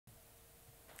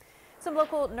Some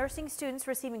local nursing students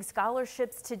receiving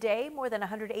scholarships today. More than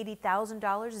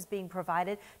 $180,000 is being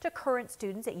provided to current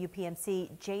students at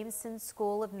UPMC Jameson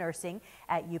School of Nursing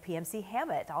at UPMC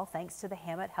Hamot, all thanks to the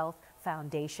Hamot Health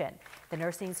Foundation. The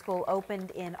nursing school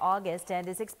opened in August and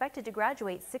is expected to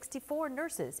graduate 64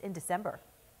 nurses in December.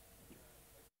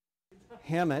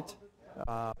 Hamot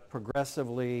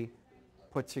progressively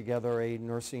put together a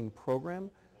nursing program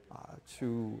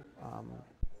to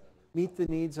meet the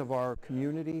needs of our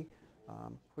community,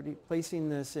 placing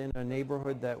this in a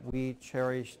neighborhood that we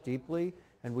cherish deeply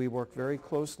and we work very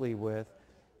closely with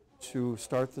to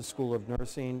start the School of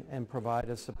Nursing and provide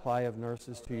a supply of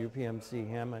nurses to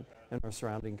UPMC Hamot and our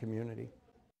surrounding community.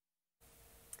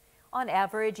 On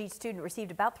average, each student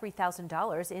received about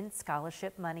 $3,000 in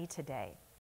scholarship money today.